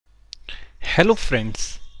Hello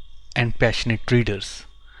friends and passionate readers.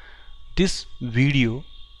 This video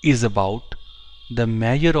is about the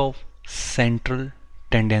measure of central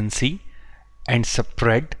tendency and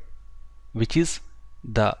spread, which is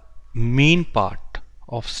the main part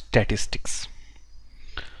of statistics.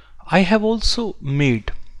 I have also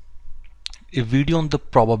made a video on the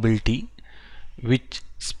probability which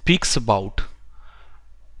speaks about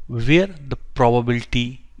where the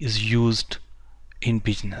probability is used in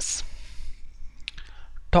business.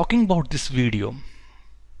 Talking about this video,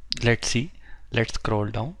 let's scroll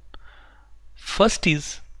down. First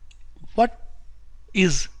is, what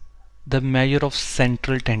is the measure of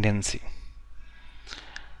central tendency?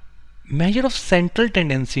 Measure of central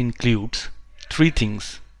tendency includes three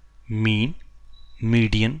things: mean,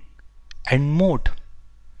 median and mode.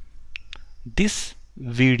 This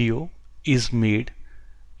video is made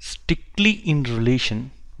strictly in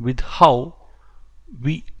relation with how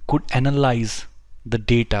we could analyze the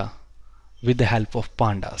data with the help of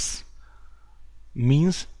pandas.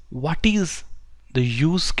 Means, what is the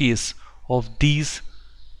use case of these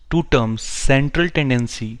two terms, central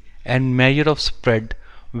tendency and measure of spread,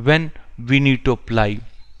 when we need to apply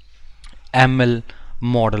ML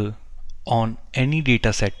model on any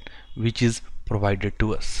data set which is provided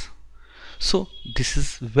to us. So this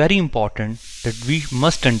is very important that we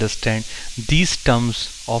must understand these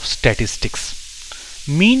terms of statistics.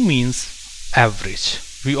 Mean means average.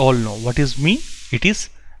 We all know what is mean. It is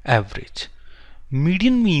average.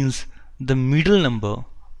 Median means the middle number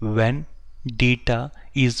when data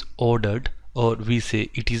is ordered, or we say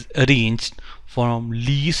it is arranged from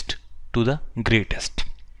least to the greatest.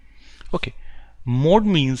 Okay. Mode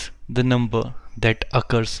means the number that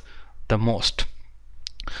occurs the most.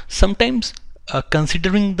 Sometimes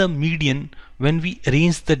considering the median, when we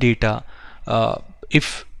arrange the data,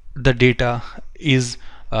 if the data is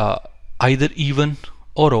either even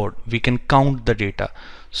or odd, we can count the data.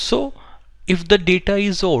 So if the data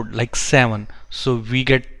is odd, like 7, so we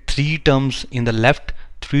get 3 terms in the left,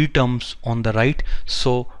 3 terms on the right,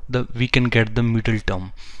 so we can get the middle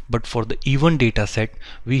term. But for the even data set,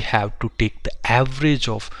 we have to take the average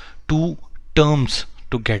of 2 terms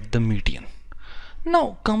to get the median.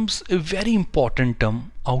 Now comes a very important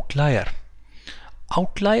term, outlier.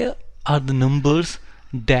 Outlier are the numbers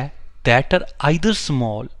that are either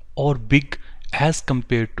small or big as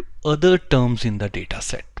compared to other terms in the data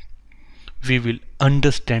set. We will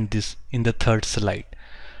understand this in the third slide.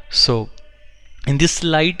 So in this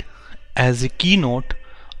slide, as a keynote,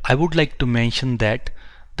 I would like to mention that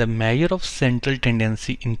the measure of central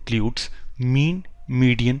tendency includes mean,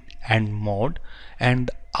 median and mode, and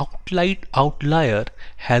the outlier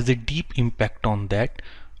has a deep impact on that,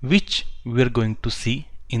 which we are going to see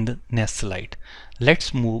in the next slide.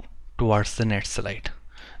 Let's move towards the next slide.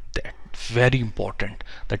 That's very important.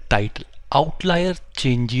 The title, outlier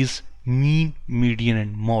changes mean, median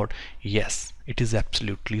and mode. Yes, it is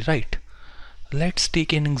absolutely right. Let's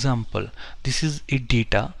take an example. This is a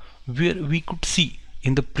data where we could see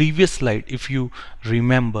in the previous slide, if you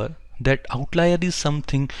remember, that outlier is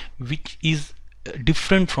something which is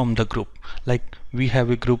different from the group. Like we have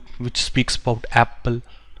a group which speaks about apple,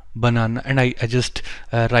 banana, and I just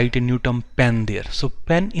write a new term, pen, there. So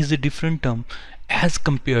pen is a different term as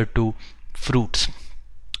compared to fruits.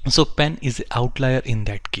 So pen is an outlier in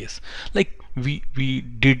that case. Like we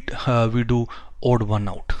do odd one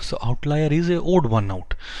out, so outlier is a odd one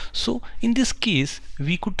out. So in this case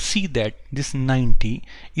we could see that this 90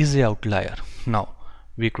 is a outlier. Now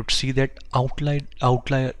we could see that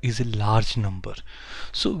outlier is a large number,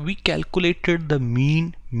 so we calculated the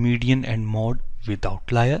mean, median and mode with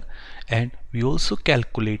outlier, and we also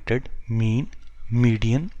calculated mean,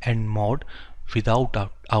 median and mode without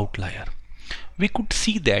outlier. We could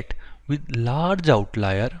see that with large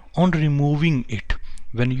outlier, on removing it,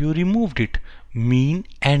 when you removed it, mean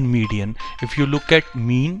and median, if you look at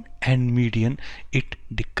mean and median, it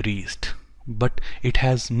decreased, but it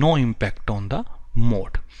has no impact on the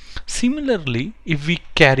mode. Similarly, if we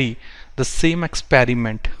carry the same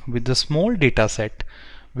experiment with the small data set,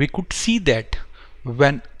 we could see that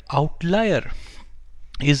when outlier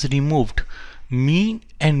is removed, mean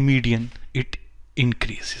and median, it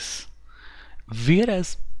increases,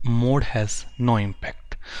 whereas mode has no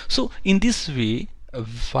impact. So in this way,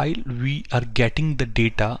 while we are getting the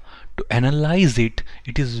data to analyze it,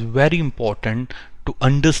 it is very important to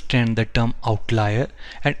understand the term outlier,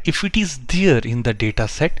 and if it is there in the data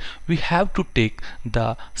set, we have to take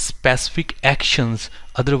the specific actions,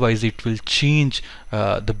 otherwise it will change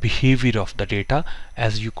the behavior of the data,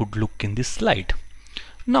 as you could look in this slide.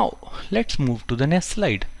 Now let's move to the next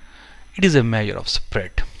slide. It is a measure of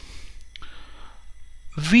spread.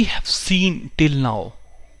 we have seen till now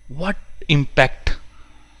what impact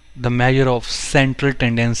the measure of central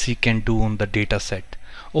tendency can do on the data set,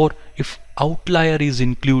 or if outlier is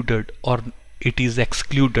included or it is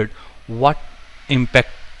excluded, what impact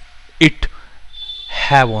it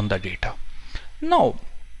have on the data. Now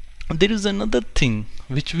there is another thing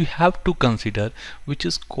which we have to consider, which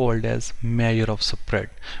is called as measure of spread,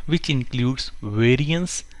 which includes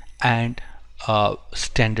variance and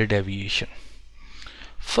standard deviation.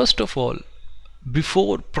 First of all,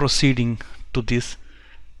 before proceeding to this,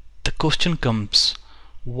 the question comes,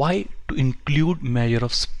 why to include measure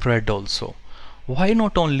of spread also? Why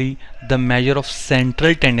not only the measure of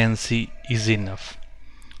central tendency is enough?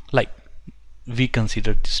 Like, we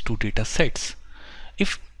consider these two data sets.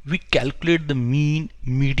 If we calculate the mean,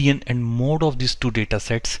 median and mode of these two data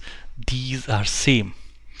sets, these are same.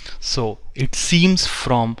 So it seems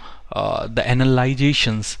from the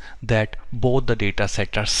analyzations that both the data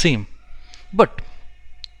sets are same. But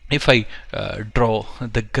if I draw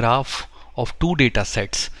the graph of two data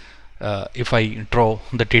sets, if I draw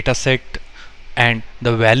the data set and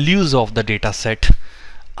the values of the data set,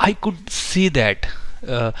 I could see that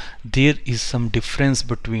there is some difference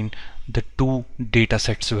between the two data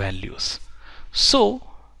sets values. So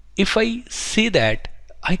if I say that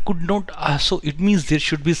I could not, so it means there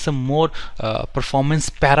should be some more performance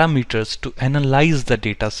parameters to analyze the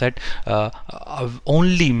data set.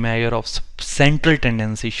 Only measure of central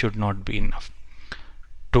tendency should not be enough.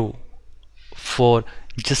 For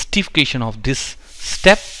justification of this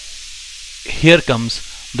step, here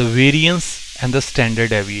comes the variance and the standard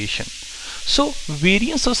deviation. So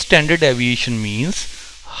variance or standard deviation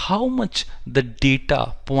means how much the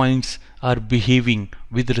data points are behaving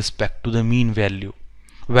with respect to the mean value,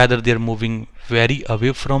 whether they are moving very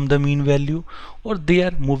away from the mean value or they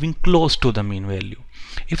are moving close to the mean value.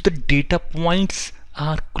 If the data points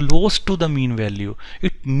are close to the mean value,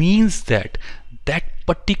 it means that that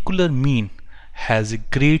particular mean has a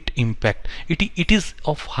great impact. It is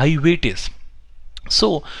of high weightage.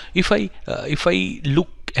 So if I look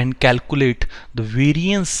and calculate the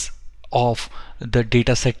variance of the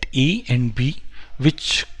data set A and B,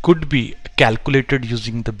 which could be calculated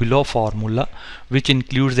using the below formula, which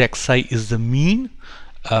includes xi is the mean,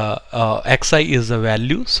 xi is the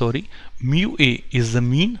value, sorry, mu A is the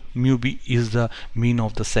mean, mu B is the mean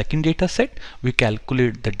of the second data set. We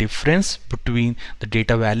calculate the difference between the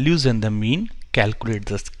data values and the mean, calculate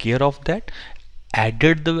the square of that,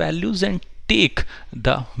 added the values and take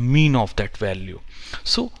the mean of that value.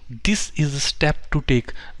 So this is the step to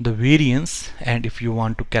take the variance, and if you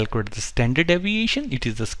want to calculate the standard deviation, it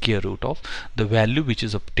is the square root of the value which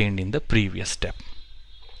is obtained in the previous step.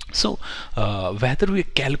 So whether we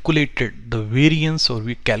calculated the variance or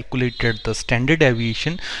we calculated the standard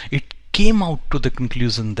deviation, it came out to the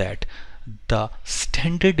conclusion that the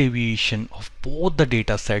standard deviation of both the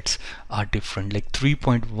data sets are different, like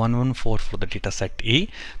 3.114 for the data set A,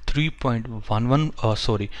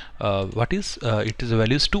 3.11 it is the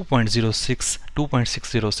value is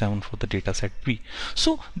 2.607 for the data set B.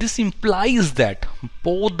 So this implies that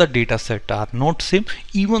both the data set are not same,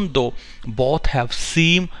 even though both have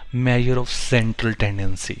same measure of central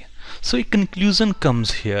tendency. So a conclusion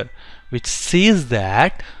comes here which says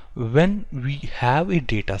that when we have a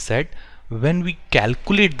data set, when we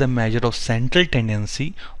calculate the measure of central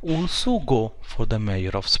tendency, also go for the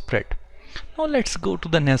measure of spread. Now let's go to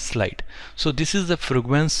the next slide. So this is the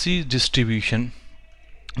frequency distribution.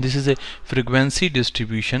 This is a frequency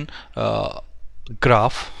distribution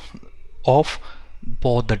graph of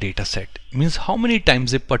both the data set. Means how many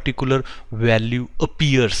times a particular value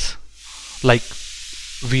appears. Like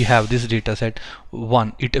we have this data set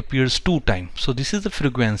 1, it appears 2 times. So this is the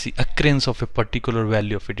frequency occurrence of a particular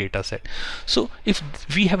value of a data set. So if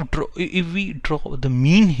we draw the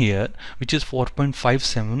mean here, which is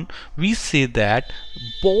 4.57, we say that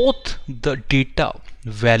both the data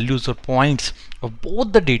values or points of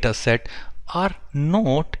both the data set are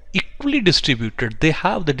not equally distributed. They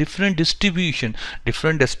have the different distribution.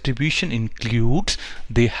 Different distribution includes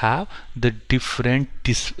they have the different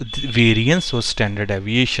variance or standard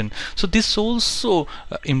deviation. So this also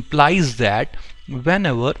implies that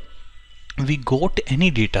whenever we got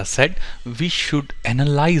any data set, we should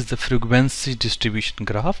analyze the frequency distribution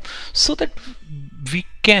graph so that we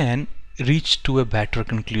can reach to a better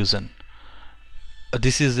conclusion.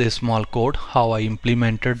 This is a small code how I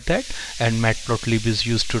implemented that, and matplotlib is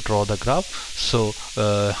used to draw the graph. So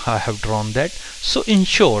I have drawn that. So in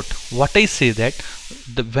short, what I say that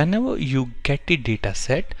whenever you get a data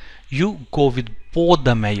set, you go with both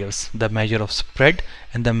the measures, the measure of spread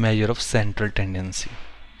and the measure of central tendency.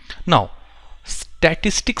 Now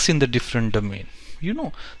statistics in the different domain.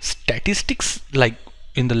 Statistics, like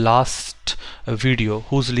in the last video,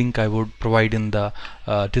 whose link I would provide in the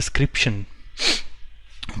description,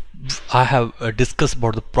 I have discussed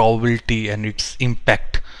about the probability and its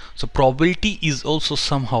impact. So probability is also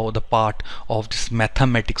somehow the part of this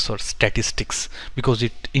mathematics or statistics, because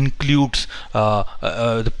it includes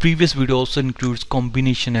the previous video also includes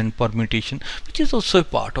combination and permutation, which is also a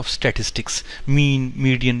part of statistics. Mean,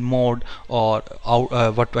 median, mode, or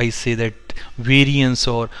what I say that variance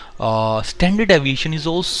or standard deviation is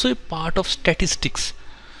also a part of statistics.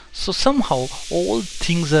 So somehow all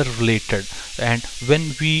things are related, and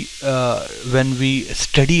when we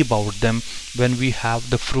study about them, when we have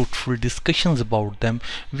the fruitful discussions about them,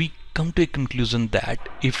 we come to a conclusion that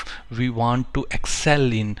if we want to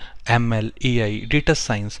excel in ML, AI, data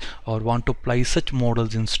science, or want to apply such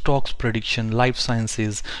models in stocks prediction, life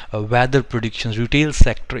sciences, weather predictions, retail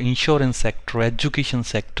sector, insurance sector, education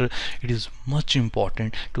sector, it is much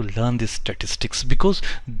important to learn these statistics, because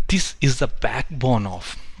this is a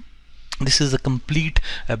complete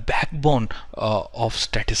backbone of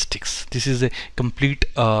statistics. This is a complete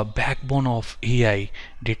backbone of AI,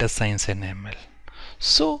 data science, and ML.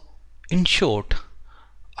 So, in short,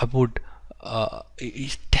 I would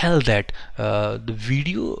tell that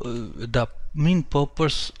the main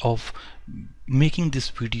purpose of making this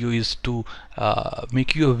video is to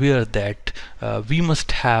make you aware that we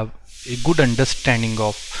must have a good understanding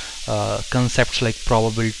of concepts like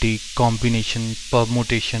probability, combination,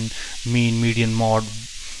 permutation, mean, median, mode,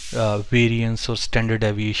 variance, or standard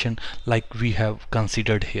deviation, like we have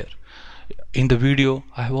considered here. In the video,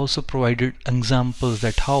 I have also provided examples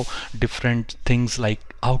that how different things like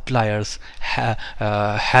outliers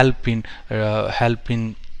help in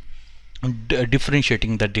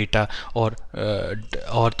differentiating the data, or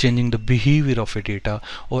changing the behavior of a data,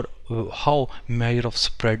 or how measure of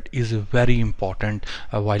spread is very important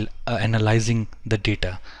while analyzing the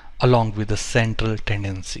data along with the central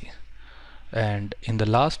tendency. And in the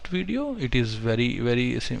last video, it is very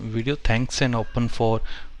video. Thanks and open for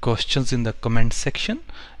questions in the comment section.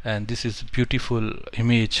 And this is beautiful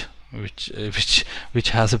image which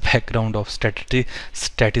has a background of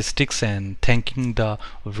statistics, and thanking the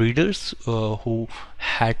readers who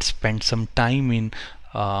had spent some time in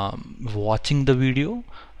watching the video.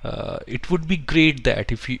 It would be great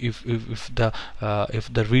that if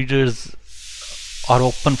the readers are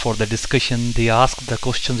open for the discussion, they ask the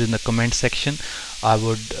questions in the comment section. I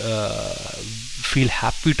would feel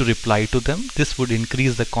happy to reply to them. This would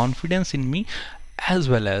increase the confidence in me, as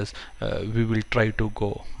well as we will try to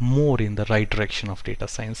go more in the right direction of data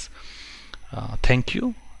science. Thank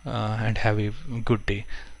you, and have a good day.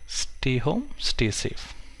 Stay home, stay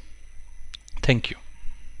safe. Thank you.